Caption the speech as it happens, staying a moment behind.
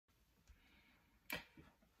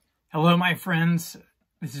Hello, my friends.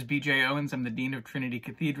 This is BJ Owens. I'm the Dean of Trinity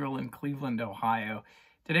Cathedral in Cleveland, Ohio.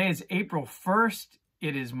 Today is April 1st.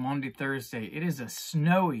 It is Maundy Thursday. It is a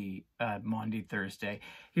snowy Maundy Thursday.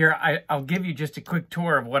 Here, I'll give you just a quick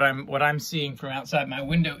tour of what I'm seeing from outside my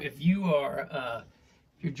window. If you're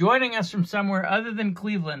joining us from somewhere other than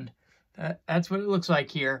Cleveland, that's what it looks like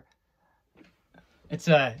here. It's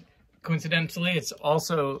coincidentally, it's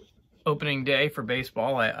also opening day for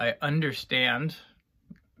baseball. I understand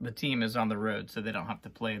the team is on the road, so they don't have to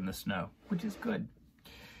play in the snow, which is good.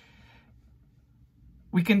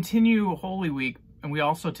 We continue Holy Week, and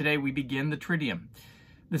today we begin the Triduum,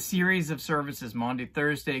 the series of services, Maundy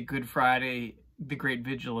Thursday, Good Friday, the Great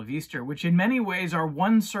Vigil of Easter, which in many ways are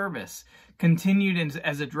one service, continued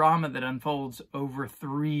as a drama that unfolds over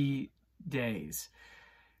 3 days.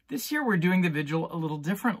 This year, we're doing the vigil a little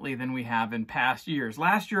differently than we have in past years.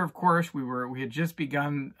 Last year, of course, we had just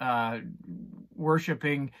begun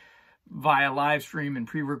worshiping via live stream and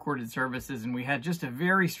pre-recorded services, and we had just a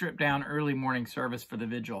very stripped-down early morning service for the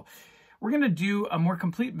vigil. We're going to do a more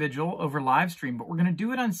complete vigil over live stream, but we're going to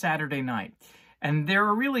do it on Saturday night. And there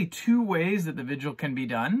are really 2 ways that the vigil can be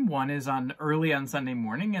done. One is early on Sunday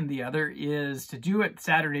morning, and the other is to do it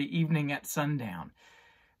Saturday evening at sundown.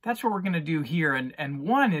 That's what we're going to do here, and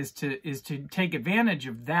one is to take advantage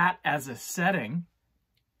of that as a setting,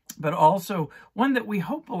 but also one that we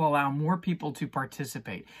hope will allow more people to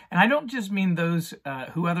participate. And I don't just mean those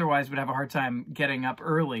who otherwise would have a hard time getting up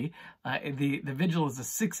early. The vigil is a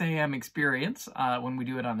 6 a.m. experience when we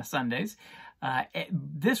do it on the Sundays.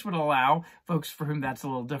 This would allow folks for whom that's a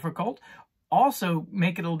little difficult. Also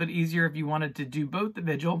make it a little bit easier if you wanted to do both the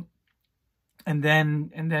vigil and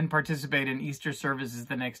then participate in Easter services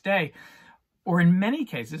the next day. Or in many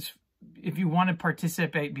cases, if you want to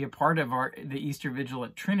participate, be a part of the Easter Vigil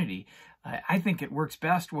at Trinity, I think it works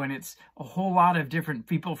best when it's a whole lot of different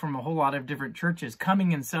people from a whole lot of different churches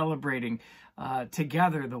coming and celebrating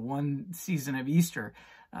together the one season of Easter.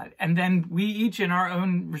 And then we each in our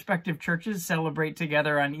own respective churches celebrate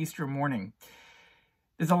together on Easter morning.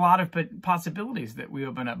 There's a lot of possibilities that we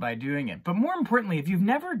open up by doing it. But more importantly, if you've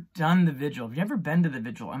never done the vigil, if you've never been to the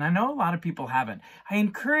vigil, and I know a lot of people haven't, I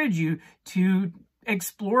encourage you to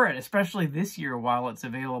explore it, especially this year while it's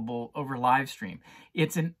available over live stream.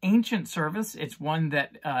 It's an ancient service. It's one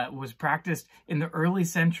that was practiced in the early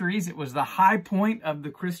centuries. It was the high point of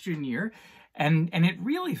the Christian year. And it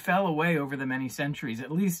really fell away over the many centuries.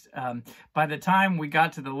 At least by the time we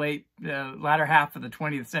got to the latter half of the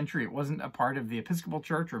 20th century, it wasn't a part of the Episcopal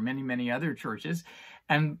Church or many other churches.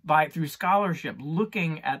 And through scholarship,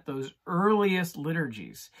 looking at those earliest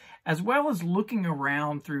liturgies, as well as looking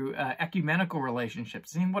around through ecumenical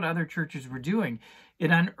relationships, seeing what other churches were doing,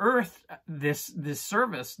 it unearthed this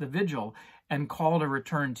service, the vigil, and called a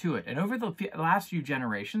return to it. And over the last few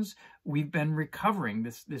generations, we've been recovering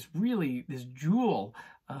this jewel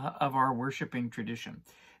of our worshiping tradition.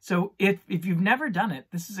 So if you've never done it,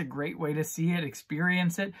 this is a great way to see it,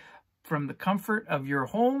 experience it from the comfort of your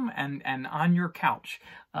home and on your couch,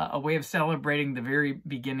 a way of celebrating the very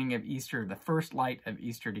beginning of Easter, the first light of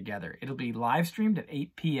Easter together. It'll be live streamed at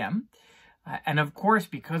 8 p.m. And of course,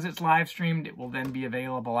 because it's live streamed, it will then be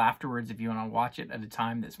available afterwards if you want to watch it at a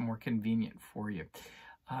time that's more convenient for you.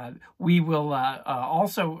 We will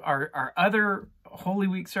also, our other Holy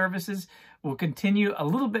Week services will continue a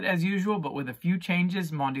little bit as usual, but with a few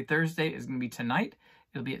changes. Maundy Thursday is going to be tonight.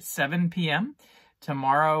 It'll be at 7 p.m.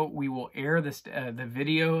 Tomorrow, we will air the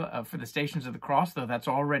video for the Stations of the Cross, though that's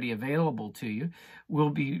already available to you.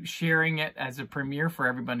 We'll be sharing it as a premiere for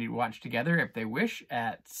everybody to watch together if they wish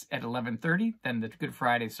at 11:30. Then the Good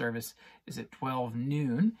Friday service is at 12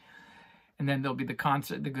 noon. And then there'll be the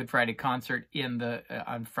concert, the Good Friday concert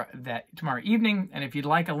tomorrow evening. And if you'd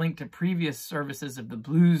like a link to previous services of the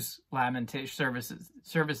blues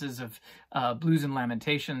services of blues and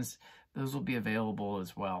lamentations, those will be available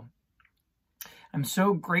as well. I'm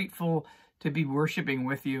so grateful to be worshiping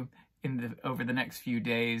with you over the next few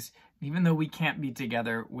days, even though we can't be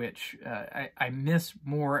together, which I miss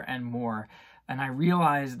more and more. And I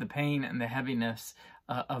realize the pain and the heaviness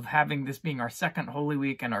of having this being our second Holy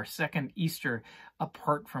Week and our second Easter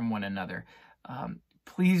apart from one another.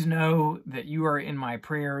 Please know that you are in my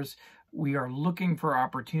prayers. We are looking for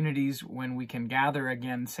opportunities when we can gather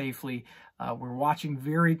again safely. We're watching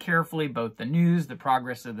very carefully both the news, the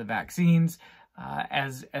progress of the vaccines,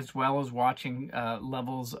 as well as watching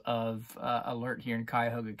levels of alert here in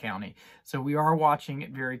Cuyahoga County. So we are watching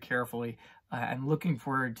it very carefully and looking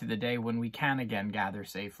forward to the day when we can again gather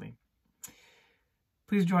safely.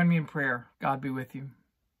 Please join me in prayer. God be with you.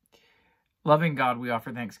 Loving God, we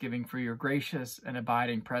offer thanksgiving for your gracious and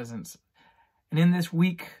abiding presence. And in this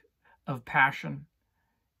week of passion,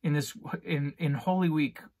 in Holy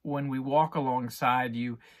Week, when we walk alongside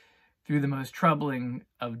you through the most troubling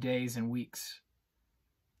of days and weeks,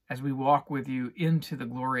 as we walk with you into the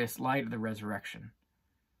glorious light of the resurrection.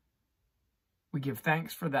 We give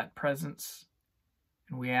thanks for that presence,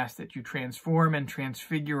 and we ask that you transform and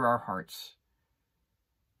transfigure our hearts.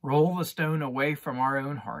 Roll the stone away from our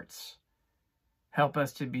own hearts. Help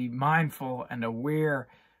us to be mindful and aware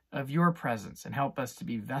of your presence, and help us to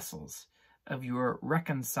be vessels of your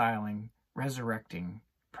reconciling, resurrecting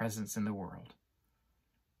presence in the world.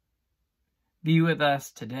 Be with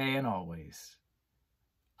us today and always.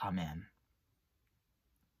 Amen.